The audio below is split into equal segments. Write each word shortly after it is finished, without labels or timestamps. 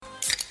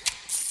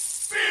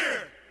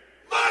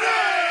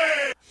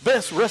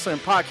best wrestling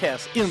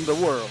podcast in the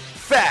world.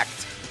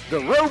 Fact. The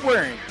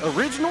road-wearing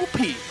Original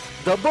P.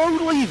 The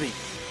believing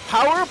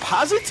Power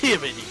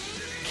Positivity.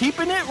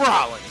 Keeping It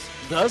Rollins.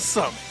 The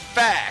Summit.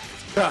 Fact.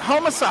 The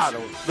homicidal,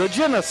 the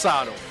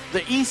genocidal, the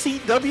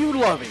ECW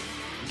loving,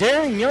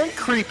 Darren Young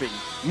creeping,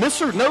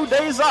 Mr. No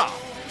Days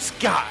Off,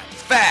 Scott.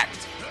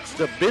 Fact.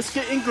 The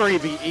biscuit and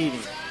gravy eating,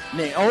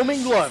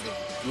 Naomi loving,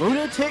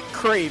 lunatic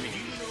craving,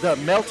 the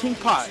melting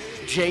pot,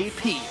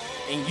 JP,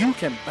 and you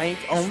can bank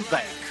on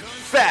that.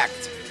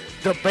 Fact.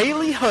 The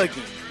Bailey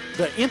hugging,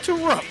 the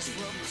interrupting,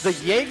 the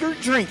Jaeger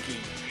drinking,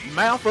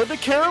 mouth of the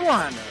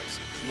Carolinas,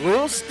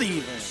 Lil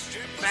Steven.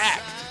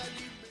 Fact.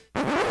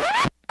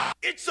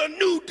 It's a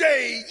new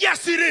day.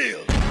 Yes, it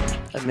is.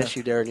 I miss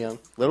you, Darren Young.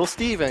 Little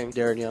Steven,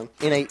 Darren Young,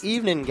 in a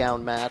evening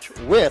gown match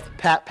with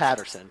Pat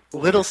Patterson.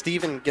 Little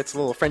Steven gets a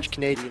little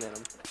French-Canadian in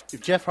him. If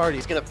Jeff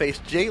Hardy's going to face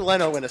Jay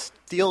Leno in a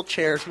steel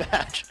chairs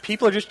match,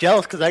 people are just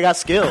jealous because I got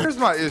skills. Here's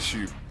my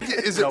issue.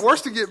 Is it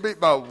worse to get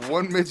beat by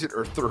one midget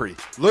or three?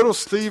 Little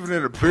Steven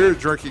in a beer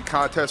drinking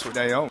contest with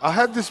Naomi. I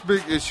have this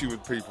big issue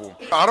with people.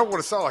 I don't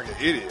want to sound like an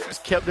idiot.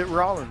 Just kept it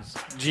Rollins.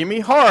 Jimmy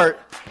Hart,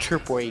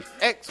 Triple H.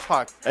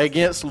 X-Pac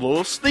against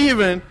Lil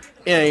Steven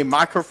in a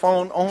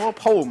microphone on a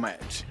pole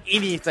match.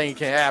 Anything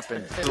can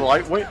happen.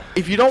 Lightweight.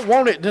 If you don't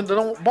want it, then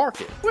don't bark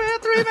it. We're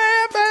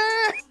three-man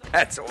band.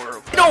 That's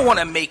horrible. I don't want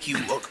to make you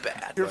look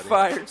bad. You're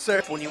fired,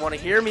 sir. When you want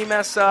to hear me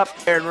mess up,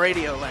 they're in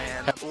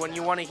Radioland. When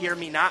you want to hear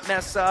me not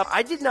mess up,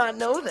 I did not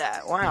know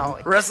that. Wow.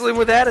 Wrestling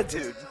with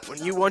attitude.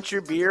 When you want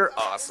your beer,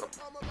 awesome.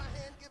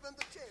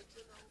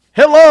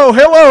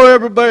 Hello,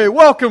 everybody.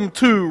 Welcome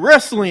to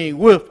Wrestling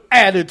with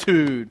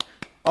Attitude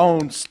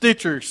on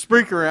Stitcher,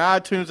 Spreaker,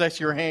 and iTunes.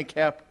 That's your hand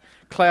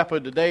clap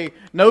of today.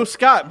 No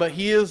Scott, but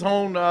he is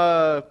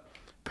on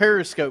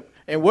Periscope.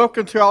 And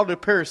welcome to all the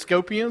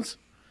Periscopians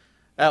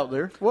out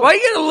there. Why are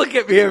you going to look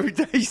at me every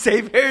time you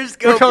say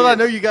Periscope? Because I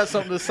know you got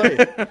something to say.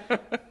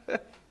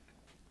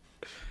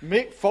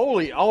 Mick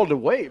Foley all the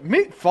way.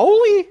 Mick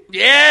Foley?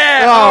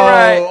 Yeah, all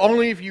right.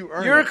 Only if you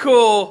earn You're it.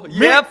 cool.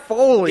 Mick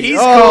Foley. He's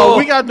cool.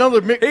 We got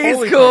another Mick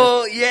Foley. He's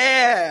cool,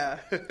 yeah.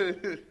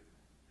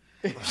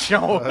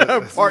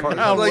 Sean,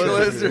 part-time like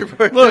listener.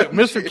 Lizard. Look,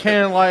 Mr.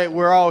 Canlight,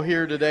 we're all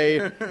here today.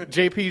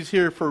 JP's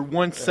here for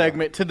one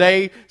segment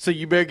today, so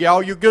you better get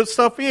all your good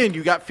stuff in.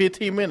 You got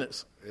 15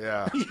 minutes.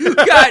 Yeah. You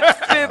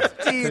got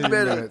 15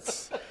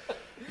 minutes.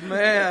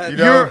 Man. You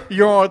know,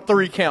 You're on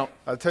 3 count.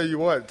 I tell you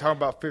what, talking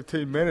about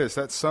 15 minutes,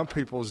 that's some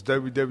people's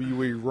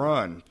WWE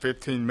run.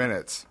 15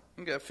 minutes.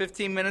 You got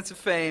 15 minutes of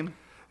fame.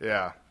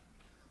 Yeah.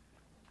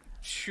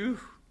 Shoo.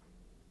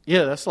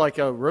 Yeah, that's like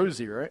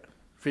Rosie, right?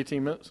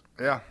 15 minutes.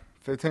 Yeah.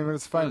 15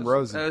 minutes of fame,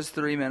 Rosie. That was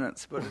 3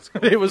 minutes, but it's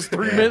cool. It was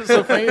 3 minutes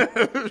of fame.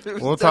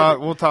 We'll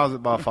times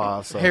it by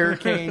 5. So.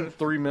 Hurricane,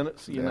 3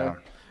 minutes, you Yeah. know.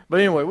 But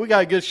anyway, we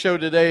got a good show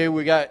today.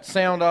 We got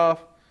sound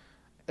off.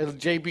 As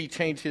JB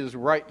changed his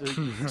right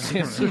to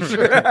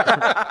censorship.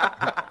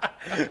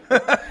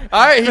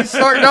 All right, he's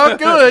starting out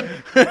good.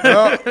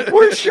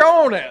 Where's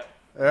Sean at?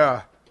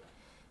 Yeah.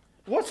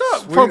 What's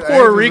up Sweet from Puerto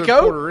angels in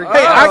Rico? Puerto Rico.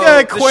 Hey, I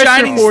got a The question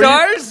Shining for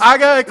Stars? you. I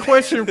got a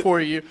question for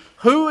you.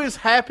 Who is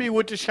happy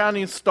with the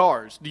Shining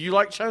Stars? Do you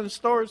like Shining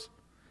Stars?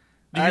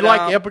 Do you I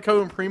like don't.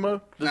 Epico and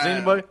Primo? Does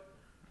anybody?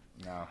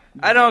 No.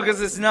 I know,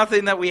 because it's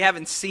nothing that we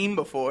haven't seen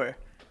before.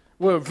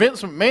 Well,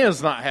 Vince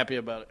McMahon's not happy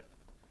about it.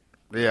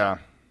 Yeah.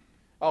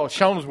 Oh,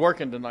 Sean's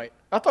working tonight.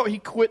 I thought he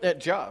quit that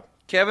job.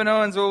 Kevin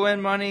Owens will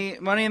win money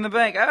in the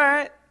bank. All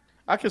right.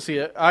 I can see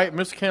it. All right,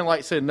 Mr.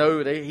 Canlight said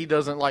no, he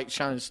doesn't like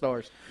Shining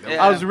Stars.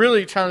 Yeah. I was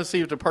really trying to see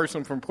if the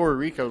person from Puerto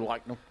Rico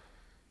liked them.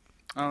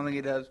 I don't think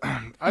he does.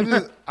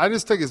 I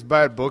just think it's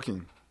bad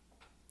booking.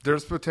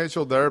 There's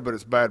potential there, but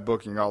it's bad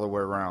booking all the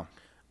way around.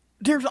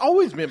 There's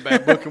always been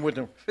bad booking with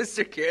them.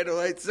 Mr.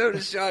 Candlelight, so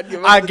does Sean.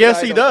 Give us I the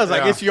guess he title. does. I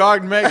Yeah. guess you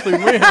automatically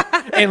win.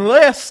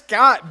 Unless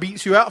Scott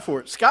beats you out for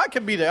it. Scott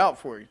could beat it out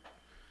for you.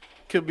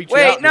 Could beat you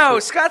out. Wait, no,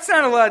 this week. Scott's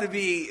not allowed to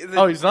be.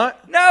 Oh, he's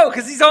not? No,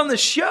 because he's on the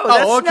show.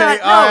 That's Oh, okay. not.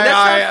 No, that's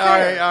not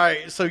fair. All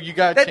right. So you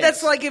got a chance.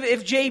 That's like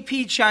if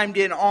JP chimed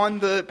in on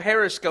the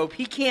Periscope,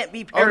 he can't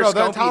be Oh, no, Periscope.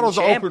 that title's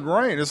open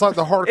reign. It's like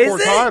the hardcore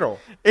Is it? title.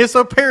 It's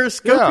a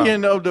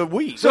Periscopian of the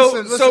week. So,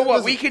 Listen,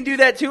 what? We can do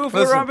that too if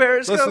we're on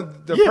Periscope.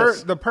 Listen,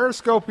 Yes.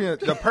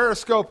 the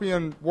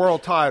Periscopian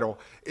world title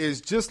is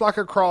just like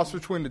a cross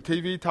between the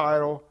TV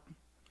title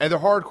and the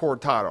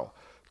hardcore title.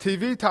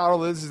 TV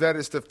title is that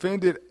it's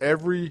defended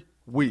every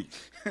week.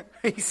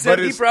 He said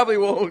he it's- probably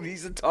won't.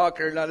 He's a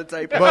talker, not a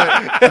typer.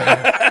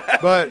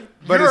 But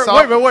Wait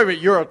a minute.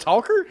 You're a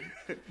talker?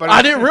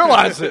 I didn't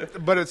realize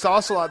it. But it's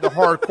also like the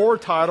hardcore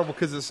title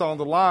because it's on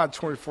the line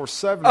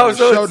 24/7 Oh, on the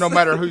so show, it's- no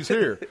matter who's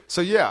here.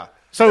 So yeah,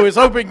 So it's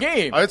open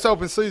game. it's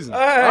open season. all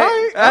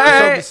right.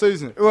 It's open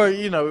season. Well,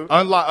 you know.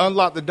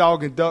 Unlike the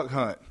dog and duck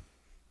hunt.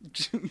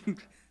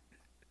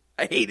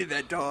 I hated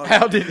that dog.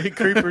 How did the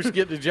Creepers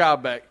get the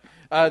job back?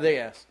 They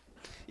asked.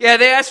 Yeah,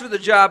 they asked for the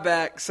job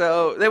back,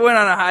 so they went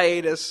on a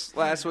hiatus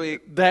last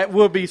week. That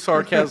will be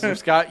sarcasm,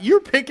 Scott. You're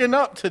picking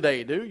up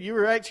today, dude. You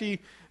were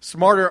actually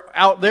smarter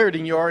out there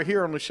than you are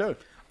here on the show.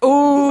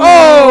 Ooh.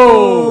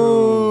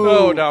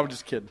 Oh, no, I'm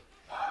just kidding.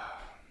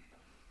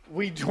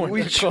 We joined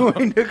We the club.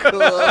 joined the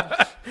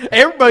club.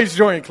 Everybody's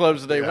joining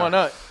clubs today. Why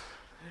not?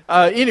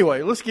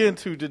 Anyway, let's get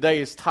into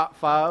today's top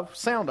 5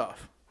 sound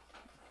off.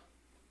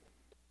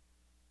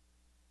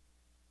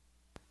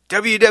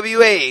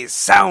 WWA's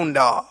Sound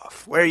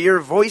Off, where your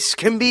voice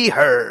can be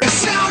heard.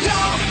 Sound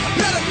off,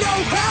 let them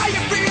know how you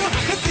feel.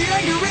 If the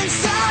anger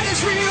inside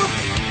is real,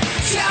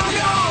 sound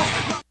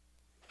off.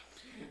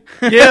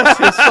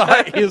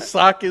 Yes, his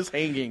sock is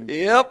hanging.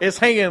 Yep. It's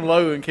hanging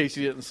low in case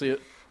you didn't see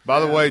it. By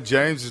the way,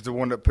 James is the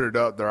one that put it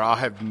up there. I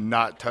have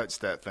not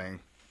touched that thing.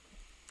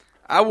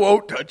 I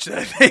won't touch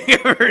that thing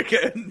ever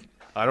again.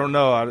 I don't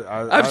know.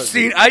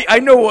 I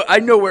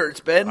know where it's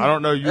been. I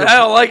don't know. And I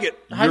don't like it.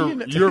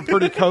 You were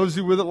pretty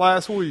cozy with it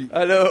last week.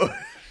 I know.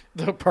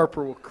 The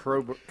purple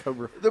cobra.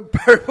 The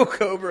purple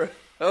cobra.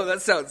 Oh,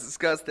 that sounds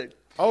disgusting.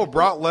 Oh,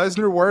 Brock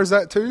Lesnar wears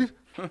that too?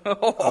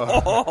 Oh,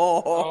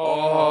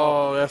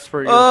 that's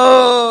pretty good.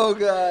 Oh,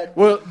 God.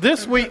 Well,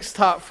 this week's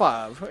top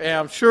 5, and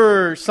I'm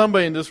sure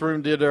somebody in this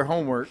room did their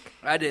homework.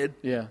 I did.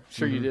 Yeah,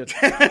 sure you did.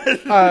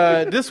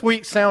 This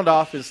week's sound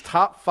off is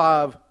top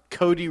 5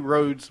 Cody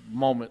Rhodes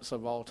moments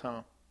of all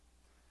time.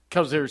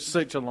 Because there's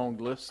such a long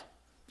list.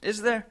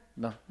 Is there?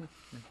 No.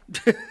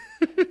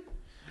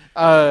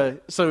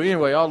 So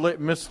anyway, I'll let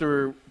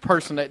Mr.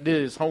 Person that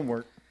did his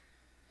homework.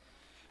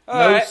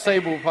 right.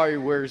 Sable probably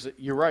wears it.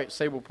 You're right.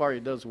 Sable probably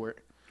does wear it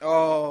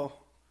Oh,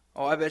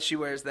 I bet she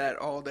wears that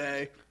all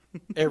day.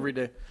 every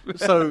day.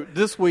 So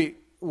this week,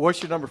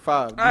 what's your number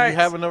 5? Do All right. you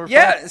have a number 5?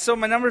 Yeah, so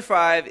my number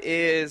 5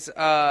 is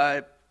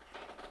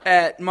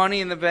at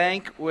Money in the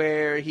Bank,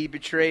 where he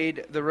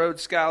betrayed the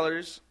Rhodes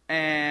Scholars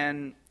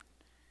and,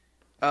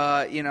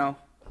 yeah.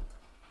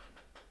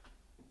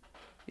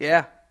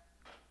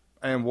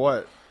 And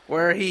what?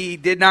 Where he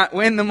did not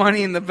win the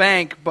Money in the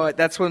Bank, but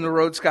that's when the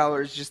Rhodes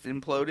Scholars just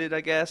imploded,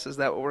 I guess. Is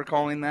that what we're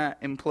calling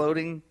that?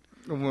 Imploding?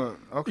 Well,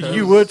 okay.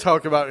 You would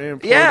talk about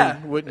imploding,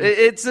 Yeah, wouldn't you?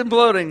 it's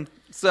imploding.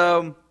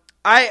 So,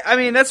 I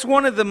mean, that's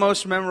one of the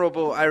most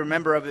memorable I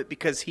remember of it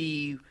because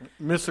he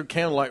Mr.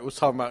 Candlelight was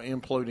talking about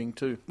imploding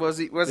too. was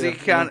he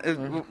kind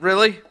of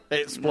really?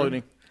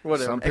 Exploding.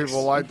 Whatever. Some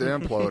people like to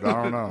implode.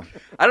 I don't know.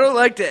 I don't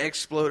like to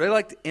explode. I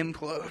like to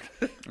implode.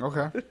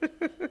 Okay.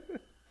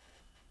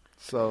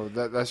 So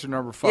that's your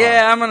number 5.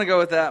 Yeah, I'm gonna go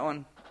with that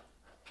one.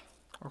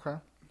 Okay.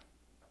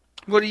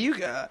 What do you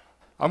got?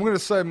 I'm going to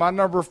say my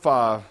number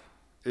 5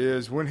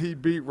 is when he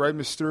beat Rey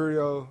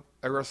Mysterio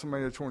at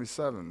WrestleMania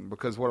 27.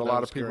 Because what a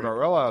lot of people don't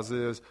realize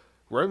is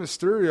Rey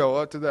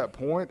Mysterio, up to that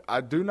point,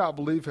 I do not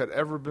believe had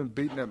ever been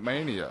beaten at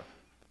Mania.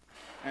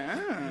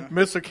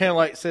 Mr.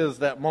 Candlelight says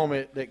that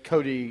moment that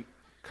Cody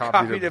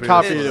Copied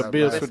a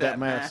biz with that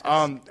mask.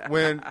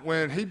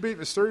 When he beat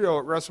Mysterio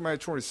at WrestleMania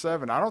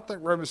 27, I don't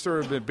think Rey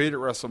Mysterio had been beat at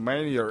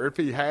WrestleMania, or if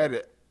he had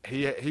it,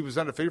 he was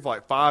undefeated for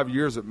like 5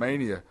 years at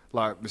Mania.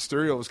 Like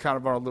Mysterio was kind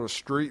of on a little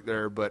streak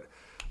there, but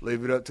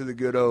leave it up to the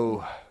good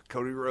old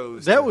Cody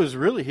Rhodes. That was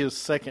really his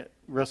second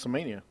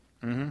WrestleMania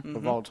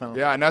of all time.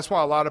 Yeah, and that's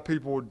why a lot of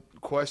people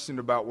questioned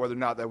about whether or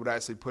not they would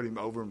actually put him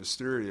over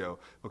Mysterio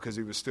because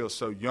he was still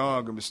so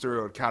young, and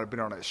Mysterio had kind of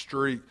been on that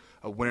streak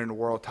of winning the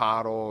world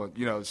title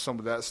and, some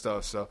of that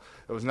stuff. So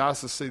it was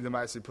nice to see them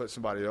actually put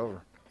somebody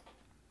over.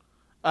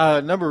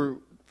 Number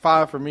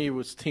 5 for me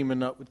was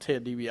teaming up with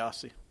Ted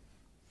DiBiase.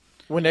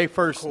 When they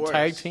first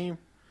tag team,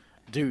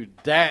 dude,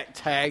 that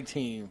tag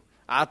team,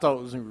 I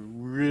thought was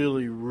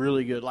really,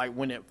 really good. Like,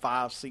 win it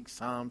 5-6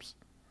 times.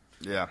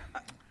 Yeah.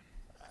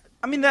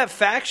 I mean, that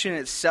faction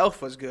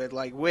itself was good.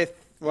 Like with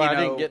Well, I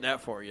didn't get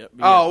that far yet.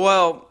 Oh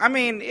well, I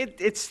mean,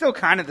 it's still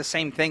kind of the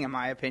same thing in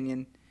my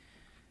opinion.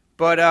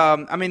 But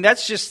I mean,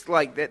 that's just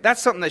like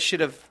that's something that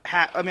should have.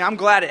 I mean, I'm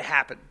glad it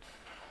happened.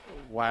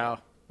 Wow.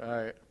 All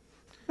right.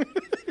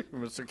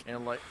 Mr.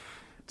 Candlelight.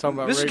 Talking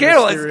about Mr. Rey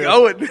Candlelight's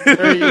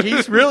Mysterio. going.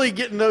 He's really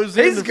getting those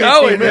in. He's the 15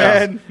 going,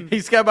 minutes. man.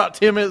 He's got about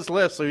 10 minutes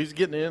left, so he's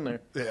getting in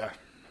there.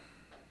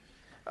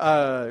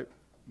 Yeah.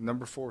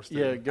 Number 4, Steve.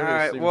 Yeah, go All ahead,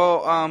 right. Steven.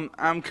 Well,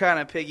 I'm kind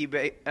of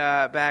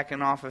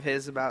backing off of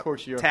his about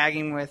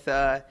tagging with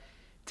Ted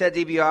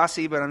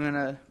DiBiase, but I'm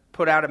gonna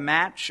put out a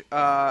match.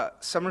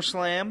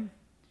 SummerSlam,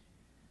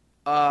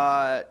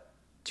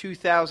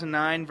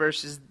 2009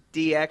 versus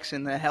DX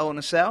in the Hell in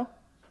a Cell.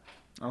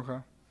 Okay.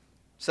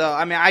 So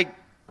I mean,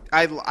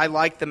 I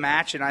liked the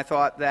match, and I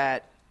thought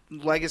that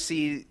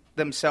Legacy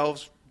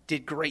themselves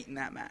did great in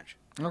that match.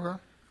 Okay.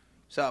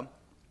 So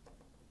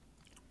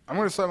I'm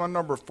going to say my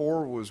number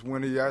 4 was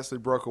when he actually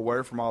broke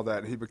away from all that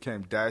and he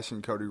became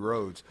Dashing Cody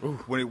Rhodes.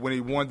 When he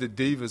won the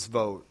Divas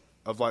vote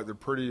of like the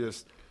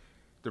prettiest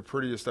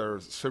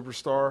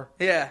superstar.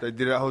 Yeah. They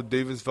did that whole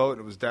Divas vote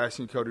and it was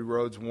Dashing Cody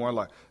Rhodes won.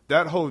 Like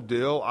that whole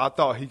deal, I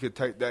thought he could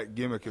take that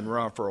gimmick and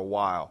run for a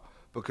while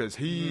because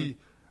I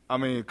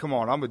mean, come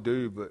on, I'm a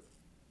dude, but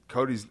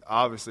Cody's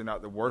obviously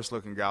not the worst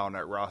looking guy on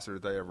that roster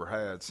that they ever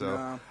had.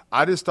 So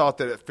I just thought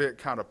that it fit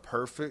kind of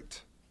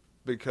perfect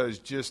because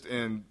just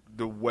in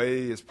the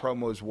way his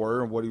promos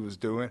were and what he was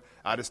doing,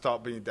 I just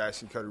thought being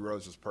Dashing Cody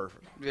Rhodes was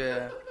perfect.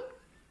 yeah.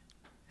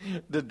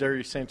 The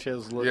Dirty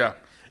Sanchez look. Yeah.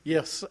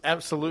 Yes,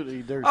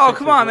 absolutely. Oh,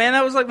 come on, man.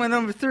 That was like my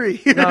number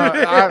 3. No,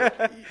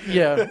 that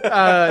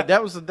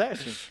was the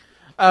dashing.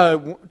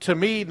 To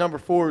me, number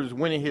 4 is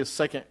winning his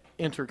second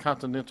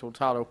Intercontinental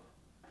title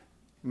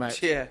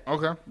match. Yeah.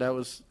 Okay. That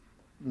was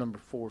number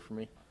 4 for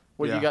me.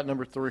 What Yeah. you got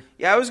number 3?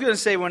 Yeah, I was going to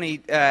say when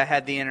he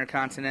had the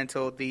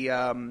Intercontinental,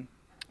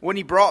 when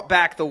he brought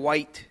back the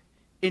white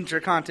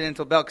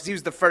Intercontinental belt, because he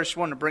was the first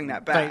one to bring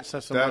that back. Thanks.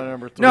 That's my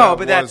number 3. No, that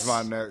but that's was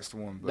my next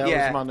one. But That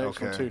Yeah. was my next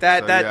one, Okay. too.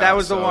 That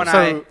was the one So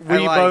I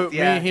we liked, both,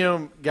 yeah. me and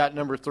him, got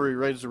number 3,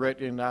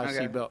 Resurrected in the IC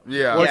Okay. belt.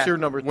 Yeah. What's Yeah. your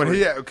number 3?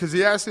 when because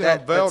he actually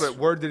unveiled that's- it.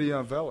 Where did he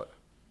unveil it?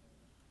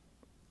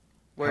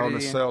 Where Hell did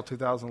in a he- Cell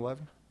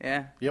 2011.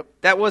 Yeah. Yep.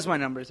 That was my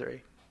number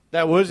 3.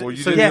 That was Well, you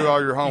so didn't yeah. do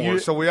all your homework, You-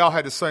 so we all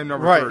had the same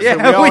number right. 3. So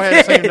Yeah. we all we had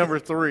the same did. number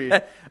 3. All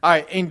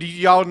right, and do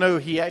y'all know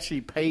he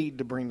actually paid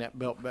to bring that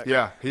belt back?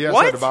 Yeah, he has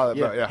What? had to buy that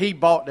Yeah, belt. Yeah. he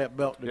bought that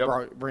belt to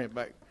Yep. bring it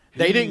back.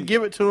 They didn't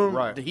give it to him.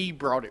 Right. He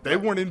brought it They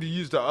back. wanted him to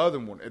use the other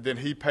one, and then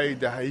he paid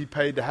to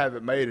have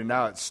it made, and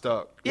now it's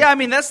stuck. Yeah, I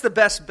mean, that's the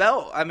best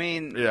belt. I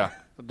mean, Yeah.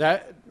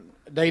 That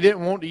they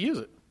didn't want to use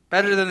it.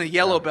 better than the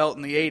yellow belt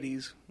in the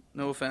 80s.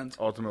 No offense.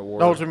 Ultimate The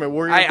Warrior. Ultimate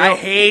Warrior I belt.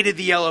 hated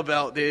the yellow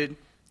belt, dude.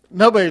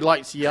 Nobody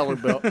likes the yellow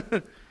belt.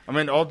 I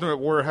mean, Ultimate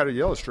Warrior had a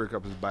yellow streak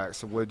up his back,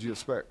 so what did you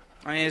expect?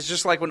 I mean, it's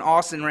just like when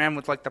Austin ran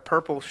with like the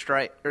purple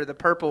stripe or the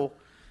purple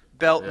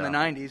belt in Yeah. the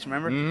 90s,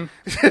 remember?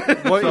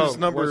 What So, is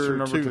number, what's your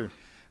number 2?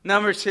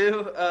 Number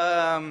 2,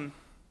 I'm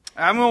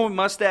going with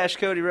Mustache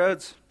Cody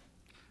Rhodes.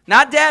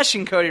 Not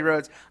dashing Cody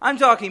Rhodes. I'm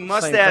talking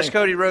Mustache thing.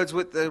 Cody Rhodes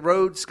with the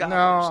Rhodes Scholars.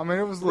 No, I mean,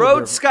 it was a little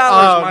Rhodes different.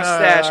 Scholars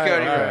Mustache all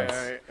Cody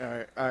right,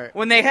 Rhodes. all right.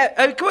 When they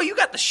had, come on, you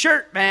got the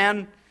shirt,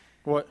 man.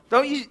 What?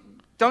 Don't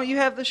you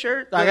have the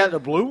shirt? I got the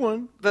blue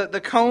one. the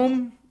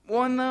comb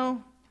one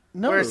though.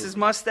 No. Where it's his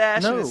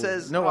mustache and No. it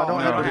says No, I don't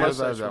No, have he the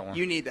doesn't mustache have that one.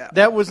 You need that.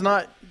 That was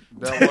not.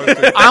 That was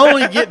the, I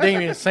only get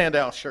Damian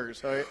Sandow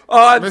shirts. All right?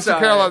 Oh, I'm Mr. sorry.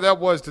 Carolina, that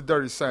was the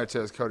Dirty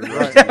Sanchez, Cody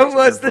Rhodes. That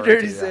was the Referred to,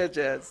 Dirty yeah.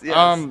 Sanchez.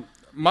 Yes.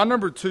 My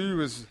number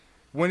 2 is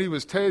when he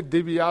was Ted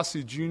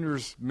DiBiase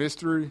Jr.'s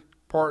mystery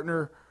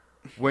partner,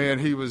 when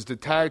he was the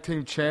tag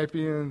team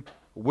champion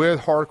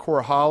with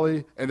Hardcore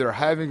Holly, and they're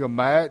having a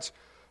match.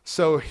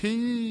 So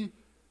he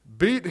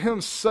beat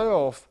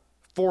himself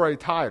for a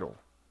title.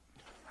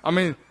 I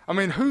mean,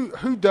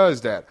 who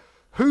does that?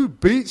 Who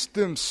beats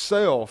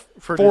themselves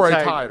for the a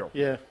tag- title?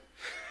 Yeah.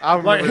 I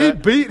remember Like, he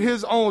that. beat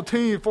his own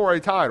team for a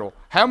title.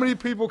 How many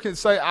people can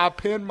say, I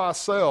pinned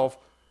myself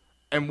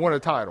and won a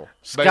title,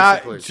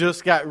 Scott basically?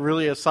 just got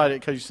really excited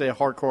because you said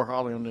Hardcore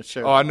Holly on this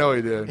show. Oh, I know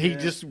he did. He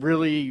just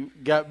really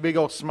got big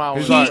old smile on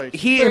his He's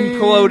face. he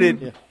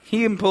imploded. Yeah.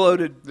 He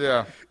imploded.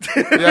 Yeah.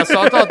 Yeah, so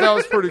I thought that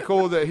was pretty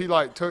cool that he,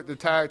 like, took the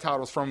tag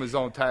titles from his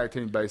own tag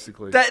team,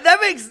 basically. That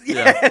makes it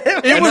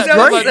And was that-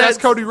 like, sense. that's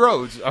Cody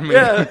Rhodes. I mean,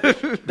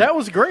 That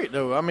was great,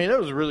 though. I mean, that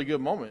was a really good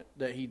moment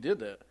that he did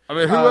that. who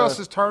else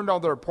has turned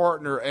on their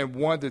partner and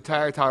won the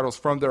tag titles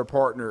from their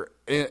partner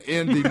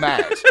in the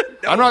match?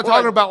 I'm not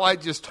talking about,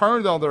 like, just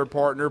turned on their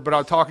partner, but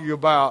I'm talking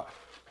about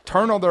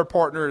turn on their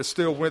partner and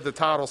still win the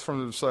titles from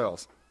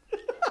themselves.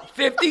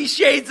 50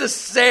 Shades of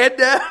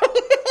Sandow.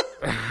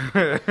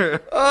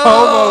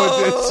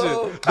 Homo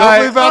edition.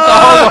 Don't leave out the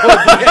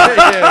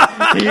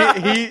homo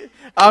edition. He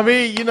I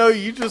mean, you know,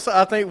 you just,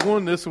 I think,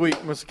 won this week,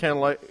 Mr.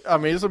 Candlelight. I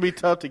mean, this will be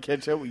tough to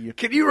catch up with you.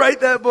 Can you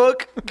write that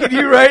book? Can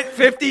you write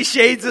 50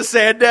 Shades of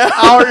Sandow?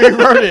 I already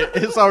wrote it.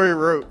 It's already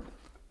wrote.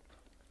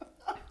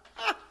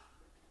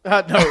 No.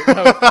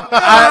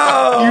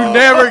 You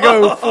never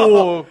go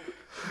full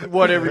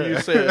whatever you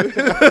said.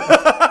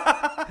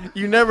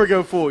 You never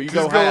go full. You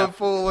Just go half. going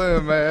full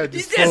in, man. You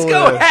just full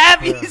go in.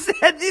 half. You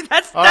said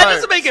that All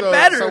doesn't right, make it so-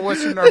 better. So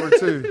what's your number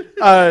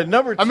 2?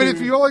 Number 2. I mean, if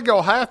you only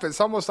go half, it's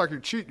almost like you're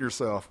cheating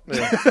yourself.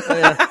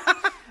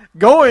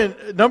 Going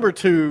number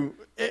 2,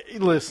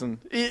 listen,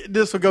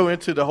 this will go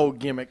into the whole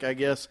gimmick, I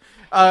guess.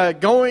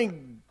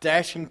 Going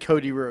dashing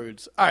Cody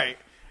Rhodes. All right,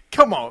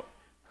 come on.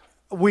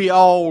 We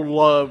all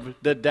love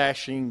the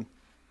dashing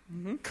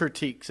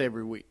critiques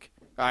every week.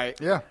 All right.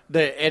 Yeah.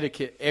 The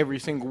etiquette every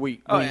single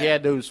week. Oh, we yeah.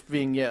 had those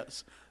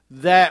vignettes.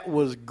 That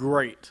was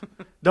great.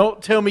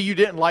 Don't tell me you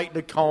didn't like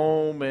the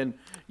comb and,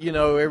 you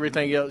know,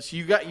 everything else.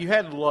 You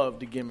had to love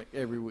the gimmick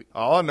every week.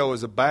 All I know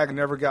is a bag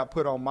never got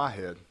put on my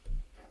head.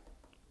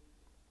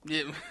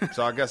 Yeah.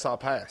 So I guess I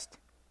passed.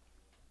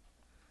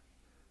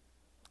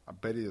 I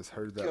bet he has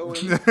heard that.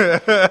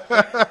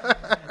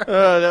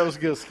 That was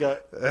good,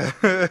 Scott.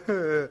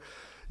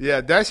 Yeah,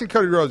 Dashing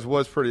Cody Rhodes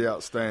was pretty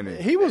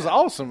outstanding. He was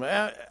awesome.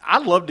 I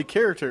loved the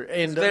character,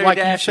 and very like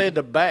dashing. you said,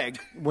 the bag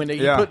when he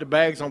Yeah. put the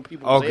bags on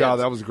people's Oh, heads. God,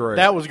 that was great.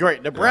 That was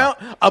great.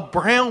 A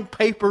brown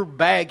paper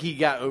bag he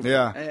got over.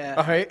 Yeah. Yeah.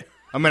 All right.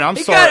 I mean, I'm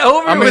He sorry. got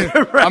over I mean, with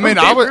a brown I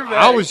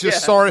paper was just bag, yeah.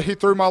 sorry he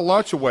threw my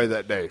lunch away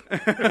that day.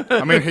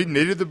 I mean, he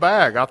needed the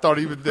bag. I thought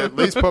he would at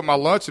least put my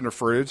lunch in the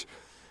fridge.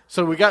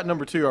 So we got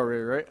number 2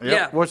 already, right?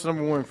 Yeah. What's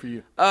number 1 for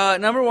you?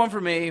 Number 1 for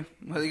me,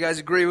 whether you guys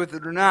agree with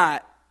it or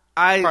not,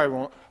 Probably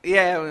won't.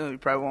 Yeah, well, you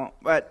probably won't.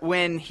 But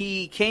when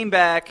he came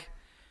back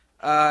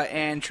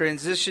and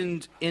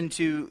transitioned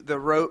into the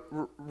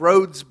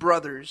Rhodes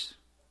Brothers,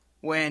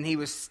 when he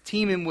was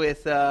teaming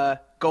with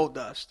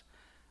Goldust.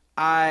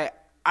 I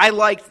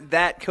liked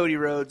that Cody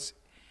Rhodes.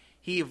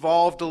 He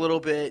evolved a little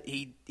bit.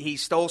 He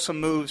stole some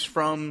moves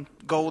from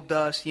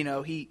Goldust. You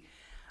know,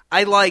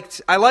 I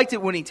liked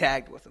it when he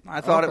tagged with him.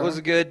 I thought it was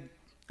a good.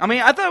 I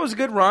mean, I thought it was a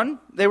good run.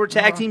 They were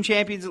tag team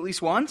champions at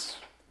least once.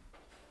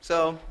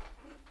 So,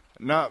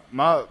 Not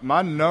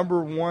my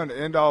number one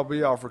end all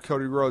be all for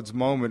Cody Rhodes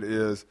moment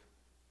is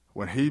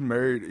when he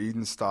married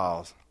Eden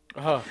Styles.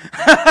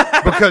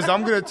 Because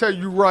I'm going to tell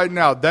you right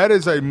now, that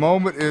is a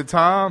moment in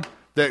time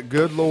that,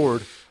 good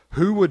Lord,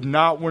 who would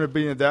not want to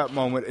be in that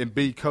moment and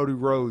be Cody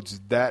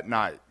Rhodes that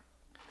night?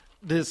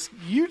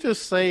 You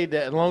just say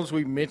that as long as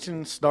we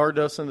mention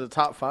Stardust in the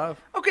top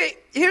 5? okay,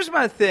 here's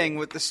my thing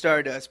with the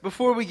Stardust.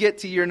 Before we get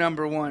to your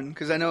number one,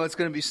 because I know it's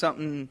going to be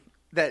something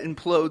that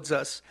implodes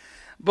us.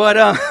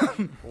 But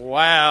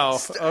Wow.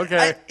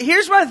 Okay.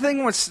 Here's my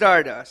thing with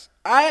Stardust.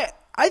 I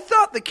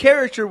thought the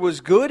character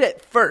was good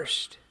at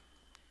first.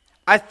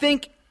 I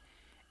think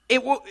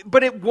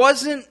but it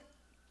wasn't.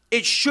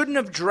 It shouldn't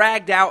have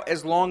dragged out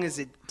as long as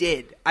it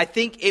did. I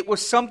think it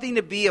was something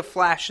to be a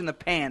flash in the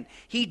pan.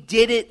 He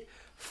did it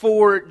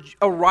for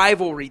a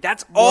rivalry.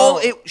 That's all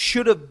it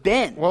should have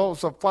been. Well,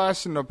 it's a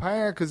flash in the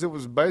pan because it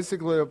was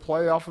basically a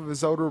play off of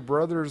his older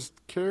brother's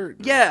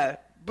character. Yeah,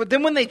 but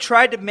then when they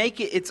tried to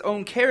make it its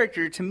own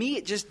character, to me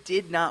it just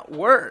did not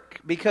work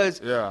because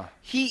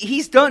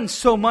he's done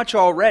so much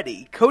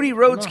already. Cody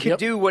Rhodes could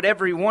do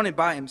whatever he wanted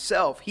by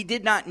himself. He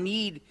did not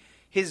need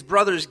his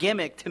brother's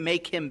gimmick to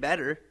make him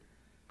better.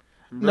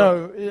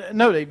 No,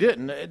 they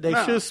didn't. They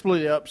should have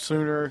split it up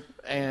sooner.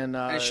 And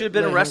it should have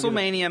been a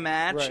WrestleMania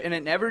match, and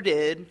it never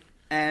did.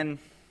 And,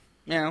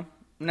 you know,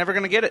 never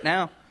going to get it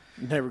now.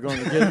 Never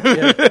going to get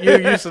it. Yeah,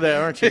 you're used to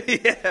that, aren't you?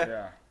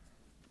 Yeah.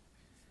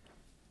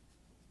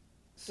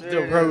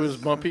 The road was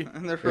bumpy.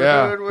 And the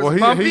road was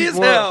bumpy as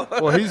hell.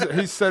 Well,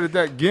 he said it,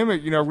 that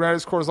gimmick, ran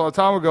his course a long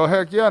time ago.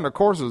 Heck yeah, and the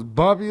course was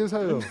bumpy as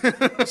hell.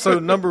 So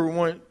number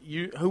one,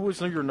 who was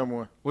your number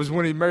one? Was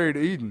when he married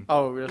Eden.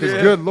 Oh, really?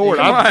 Because good Lord,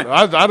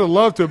 I'd have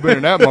loved to have been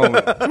in that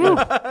moment.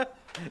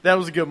 That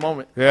was a good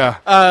moment.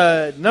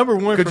 Yeah. Number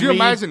one. Could you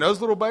imagine those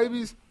little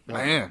babies?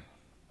 Man,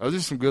 those are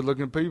some good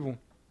looking people.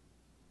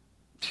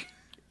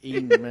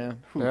 Eden,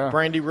 man. Yeah.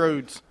 Brandy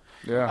Rhodes.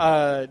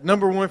 Yeah.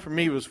 Number one for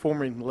me was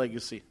forming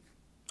Legacy.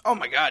 Oh,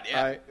 my God,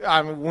 yeah.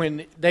 I mean,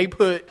 when they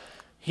put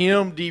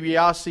him,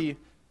 DiBiase,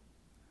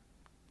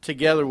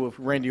 together with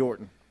Randy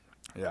Orton.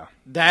 Yeah.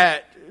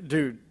 That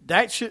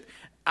should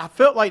 – I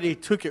felt like they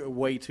took it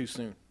way too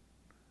soon.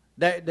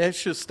 That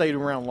should have stayed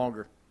around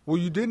longer. Well,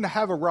 you didn't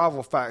have a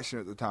rival faction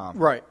at the time.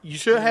 Right. You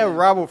should have a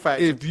rival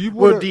faction if you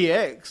with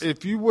DX.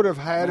 If you would have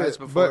had it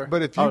 –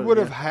 but if you would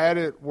have had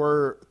it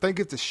where – think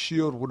if the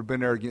Shield would have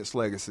been there against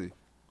Legacy.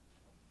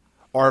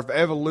 Or if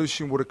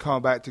Evolution would have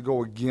come back to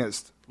go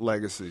against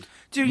Legacy.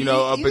 Dude,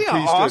 a Batista,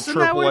 awesome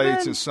Triple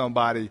H, and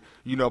somebody,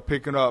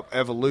 picking up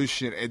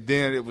Evolution, and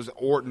then it was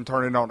Orton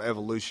turning on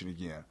Evolution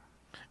again.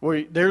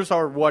 Well, there's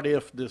our what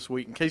if this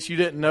week. In case you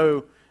didn't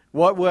know,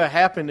 what would have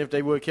happened if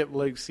they would have kept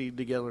Legacy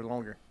together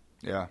longer?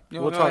 Yeah.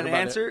 We'll talk about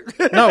answer?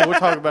 No, we'll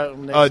talk about it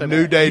next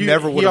New Day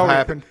never would have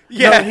happened.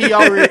 Yeah, no,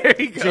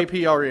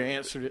 JP already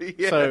answered it.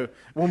 Yeah. So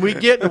when we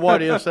get to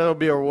what ifs, that'll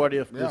be our what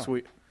if this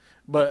week.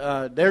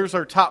 But there's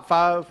our top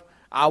 5.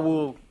 I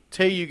will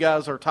tell you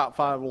guys our top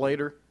 5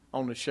 later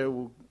on the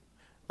show.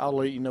 I'll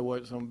let you know what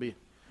it's going to be.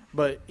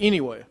 But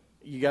anyway,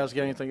 you guys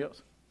got anything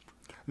else?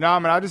 No, I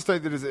mean, I just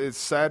think that it's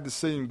sad to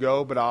see him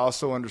go, but I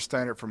also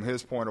understand it from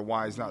his point of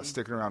why he's not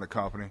sticking around the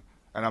company.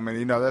 And, I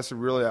mean, that's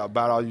really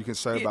about all you can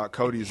say about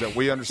Cody is that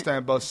we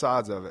understand both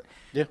sides of it.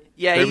 Yeah.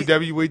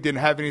 WWE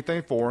didn't have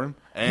anything for him,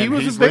 and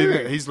he's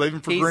leaving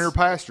for greener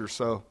pastures.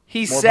 So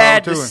he's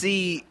sad to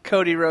see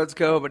Cody Rhodes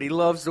go, but he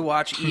loves to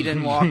watch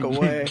Eden walk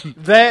away.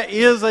 That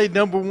is a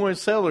number one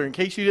seller, in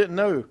case you didn't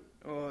know.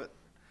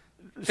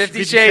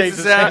 50 Shades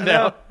of Sound.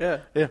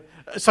 Yeah.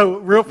 So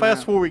real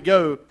fast before we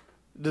go,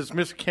 does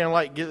Mr.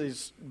 Candlelight get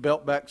his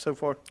belt back so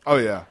far? Oh,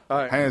 yeah. All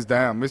right. Hands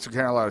down. Mr.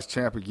 Candlelight is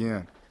champ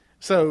again.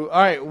 So,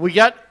 all right, we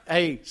got,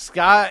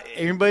 Scott,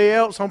 everybody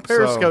else on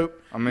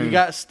Periscope, you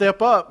got to step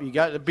up. You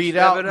got to beat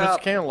out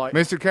Mr. Candlelight.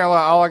 Mr.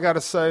 Candlelight, all I got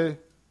to say,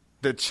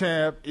 the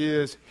champ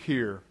is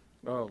here.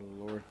 Oh,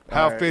 Lord.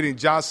 How fitting.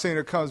 John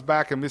Cena comes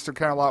back and Mr.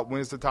 Candlelight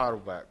wins the title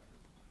back.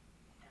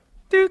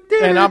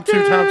 And I'm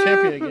 2-time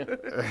champion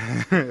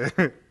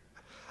again.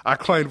 I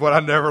claimed what I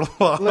never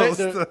lost.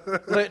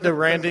 Let the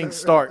randing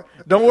start.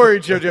 Don't worry,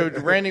 JoJo.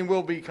 The randing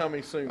will be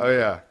coming soon. Oh,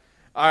 yeah.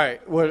 All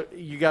right. What,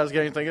 you guys got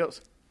anything else?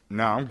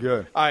 No, I'm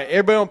good. All right.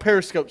 Everybody on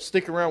Periscope,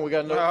 stick around. We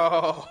got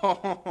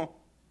another.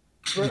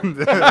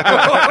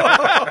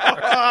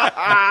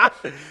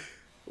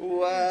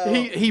 Wow.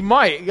 He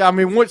might. I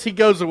mean, once he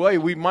goes away,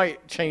 we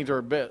might change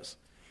our bets.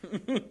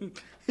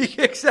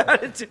 He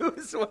excited too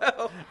as well.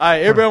 All right.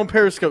 Everybody on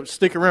Periscope,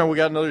 stick around. We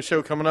got another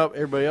show coming up.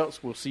 Everybody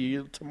else, we'll see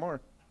you tomorrow.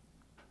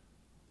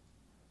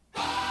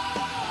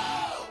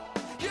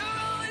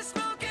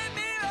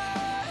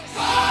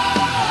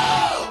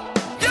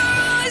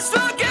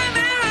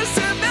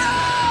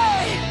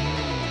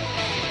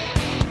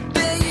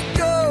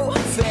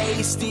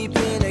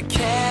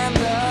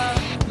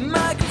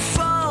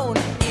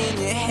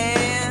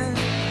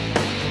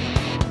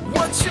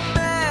 what you